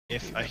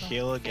If a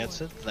healer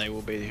gets it, they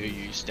will be who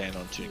you stand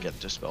on to get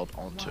dispelled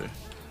onto.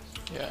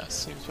 Yeah,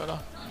 seems better.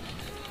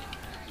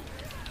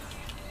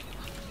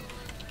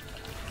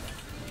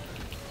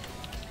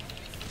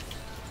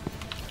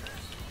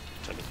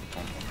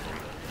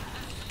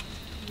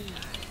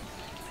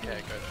 Yeah,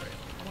 go for it.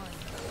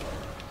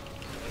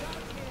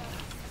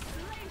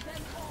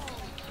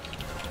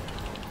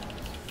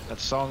 That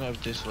Song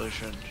of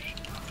Dissolution,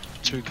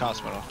 2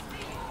 cast metal.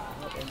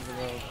 Not end of the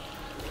world.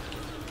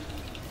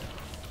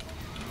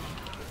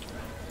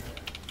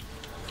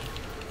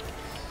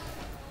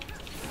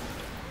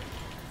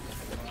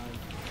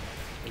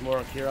 There's more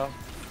on Kira.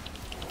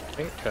 I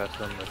think curse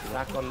on the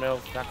Back on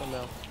Mel. Back on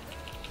Mel.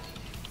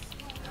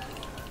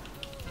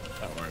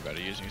 Don't worry about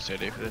it using your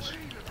CD for this.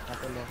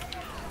 Back on Mel.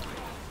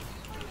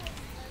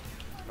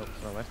 Oh,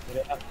 no way.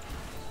 Get out.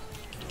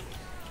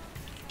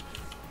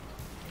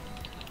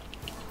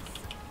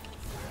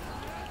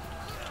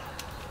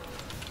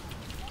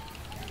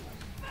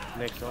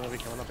 Next song will be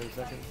coming up in a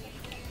second.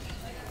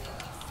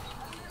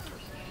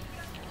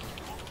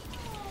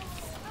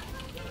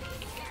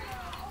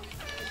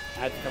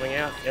 Ad's coming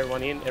out.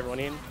 Everyone in. Everyone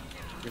in.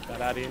 Get that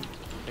ad in.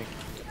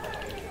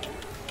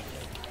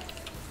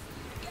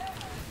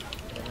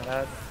 Get that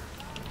ad.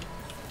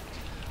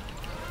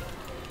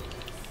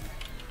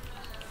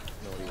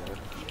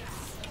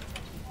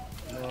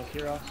 No,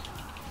 Kira.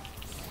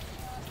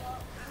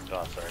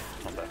 Oh, sorry.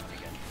 I'm back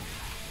again.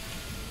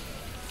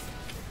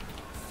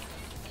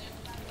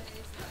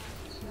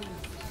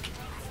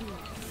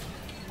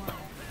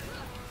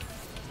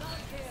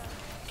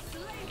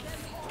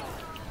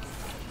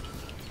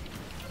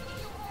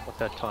 What's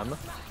that timer?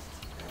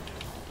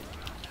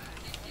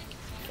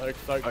 Soak.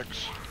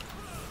 Thanks.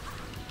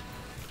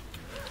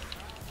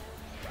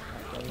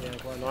 Coming down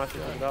quite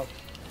nicely. Pick it up.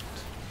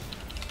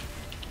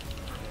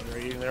 And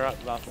they're using their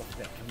up. Last one's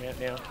about to come out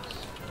now.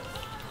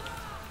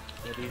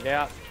 Eddie's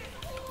out.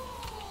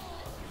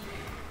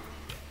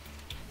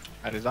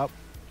 That is up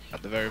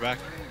at the very back.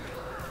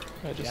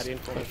 I Get just in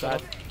from the clicked it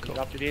up. side. Cool.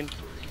 Dropped it in.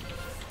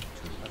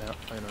 Right out.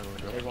 I know we're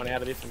dropping. Everyone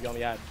out of this and go on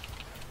the ad.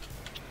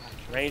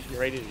 Range, get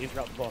ready to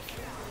interrupt the boss.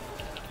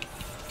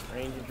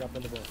 Range,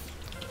 interrupting the boss.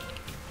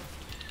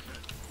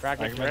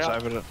 Fragments are Fragments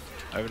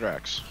out. over to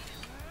Rex.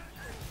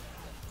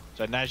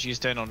 So Naj, you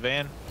stand on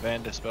Van.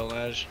 Van dispel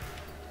Naj.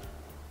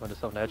 Want to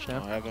self edge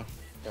now? However.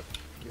 Yep.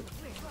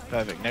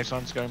 Perfect. Next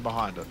one's going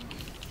behind it.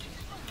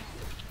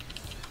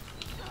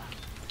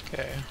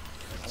 Okay.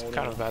 It's Hold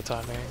kind on. of bad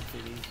timing.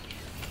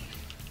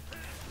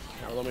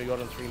 How long we got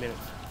on 3 minutes?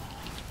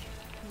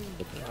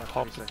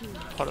 Pop,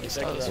 pot at the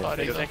start of this fight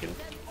 8 either. seconds.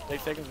 8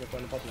 seconds, we're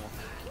going to pop now.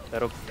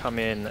 That'll come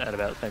in at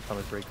about the same time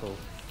as recall.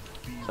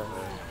 So,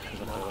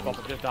 Pop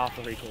it just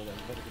after recall then.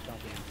 Pop it just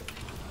after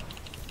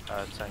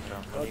recall.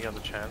 Sanctum, when you have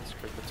the chance,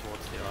 creep it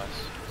towards the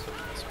ice. So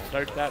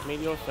that's Soak that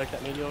meteor,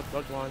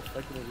 dodge line,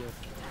 soak the meteor.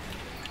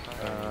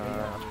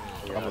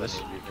 Come with this.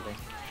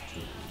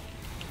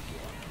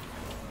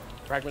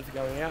 Fragments are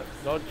going out,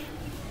 dodge,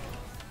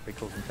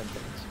 Recalls in 10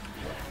 seconds.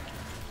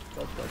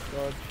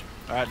 dodge.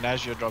 Alright,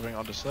 Naj, you're dropping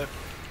onto slip.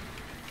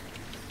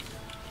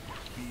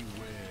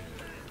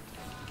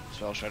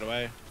 Spell straight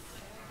away.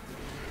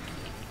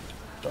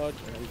 Dodge,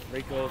 and then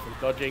recalls and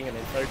dodging and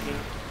then soaking.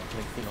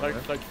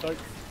 Soak.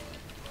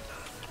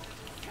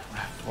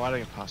 Why did it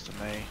get past to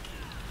me?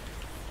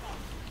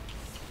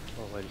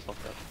 Oh, wait, it's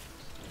locked up.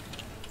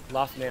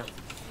 Last now.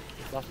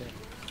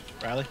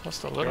 Rally?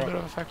 Lost a little bit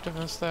of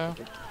effectiveness there.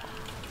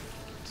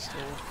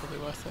 Still probably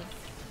worth it.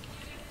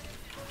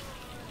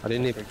 I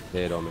didn't even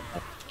get on it.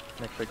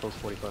 Next recall's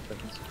 45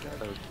 seconds.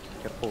 So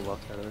get a full lock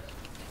out of this.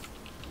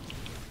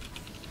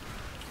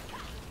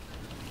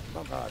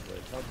 Not bad,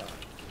 dude, not bad.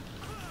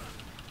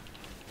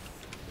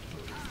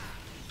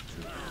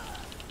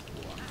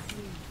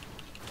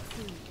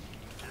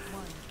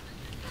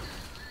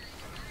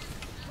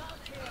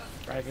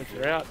 Fragments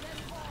are out.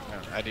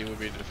 Addy will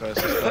be the first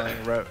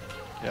spelling rope.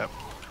 Yep.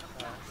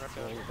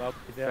 He's out.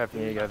 Grab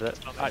me, you go for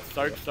that. Alright,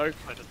 soak.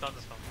 I just done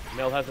this one.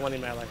 Mel has one in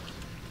melee.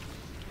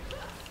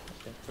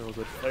 Okay, they're all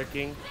good.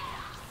 Soaking.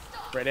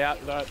 Spread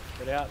out, guys.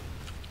 Spread out.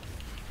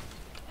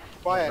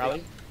 Quiet.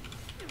 Rally.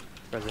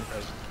 Present.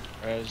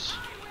 Res.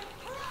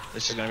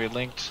 This is going to be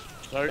linked.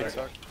 Soak.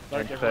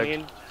 And Everyone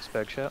in.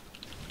 Spurg shot.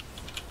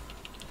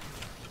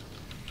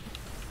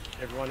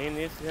 Everyone in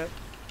this, yep.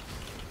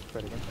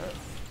 Spread again.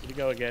 Here we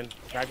go again.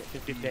 Fragments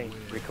in 15.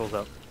 Recall's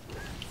up.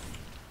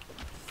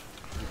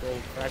 Recall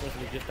fragments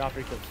will be just after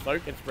recall.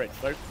 Soak and spread.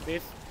 Soak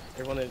this.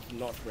 Everyone is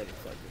not spreading.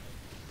 Soak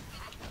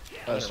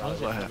this.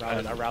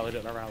 I rallied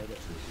it.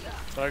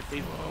 Soak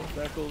these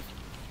circles.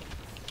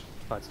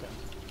 Fights down.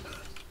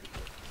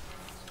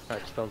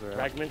 Alright, spells are out.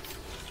 Fragments.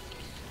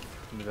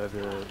 Move over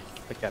to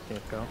the captain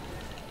of go.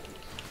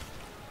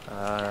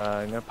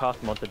 I'm gonna pass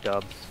them on to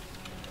Dubs.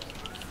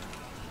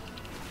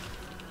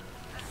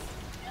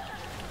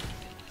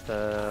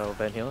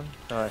 Van Heelen?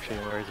 Oh, actually,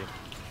 where is he?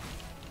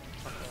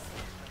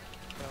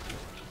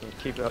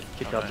 Yeah,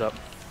 keep Dubs up.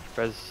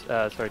 Res,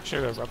 sorry.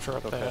 Should have a rupture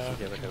up go there first,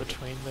 yeah, in okay.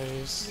 between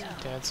those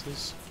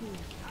dances.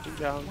 Keep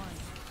going.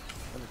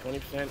 Under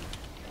 20%.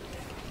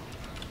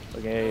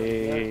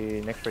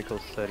 Okay, next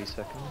recall's 30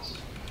 seconds.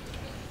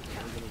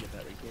 We're gonna get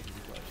that recall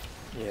pretty close.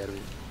 Yeah, it'll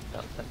be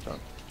about the same time.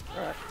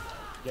 Alright.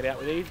 Get out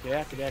with these. Get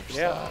out, get out,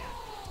 get out.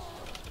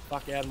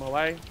 Fuck out of my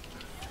way.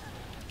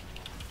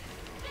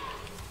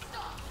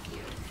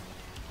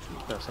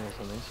 Grab some of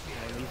these.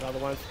 And these other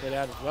ones get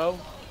out as well.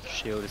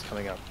 Shield is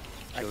coming up.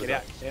 Shield Get is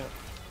out, up. get out.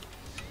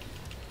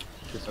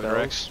 Dispels.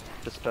 Rex.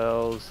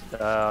 Dispels.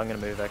 I'm gonna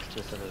move X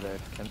just over there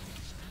if I can.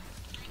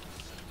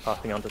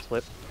 Passing on to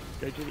Slip.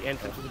 Go to the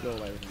entrance of the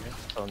doorway with him,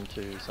 yeah? On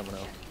to someone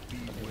else.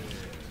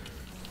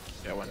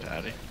 Yeah, I went to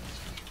Addy.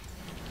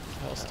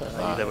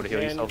 Hellstone. He's able to heal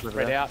Again, yourself over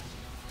spread there. out.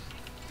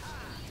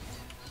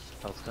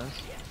 Hellstones.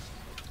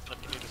 Look,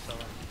 you need to spell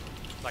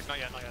it. Like, not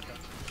yet, not yet.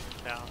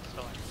 Now,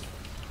 spelling.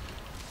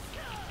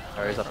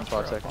 Barrier's up in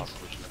 5 seconds.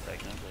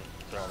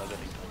 Throw all over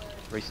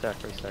these. Restack,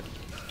 restack.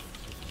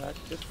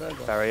 Just burn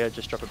off. Barrier,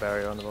 just drop a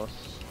barrier on the boss.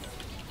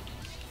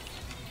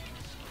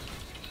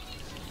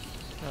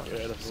 Oh,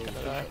 Yeah, that's it's gonna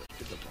really die.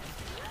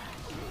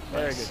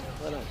 Very good.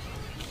 Well done.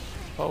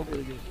 Oh,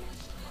 Really good.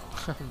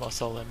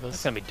 Muscle It's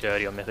embers. gonna be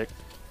dirty on Mythic.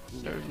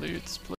 No loots, please.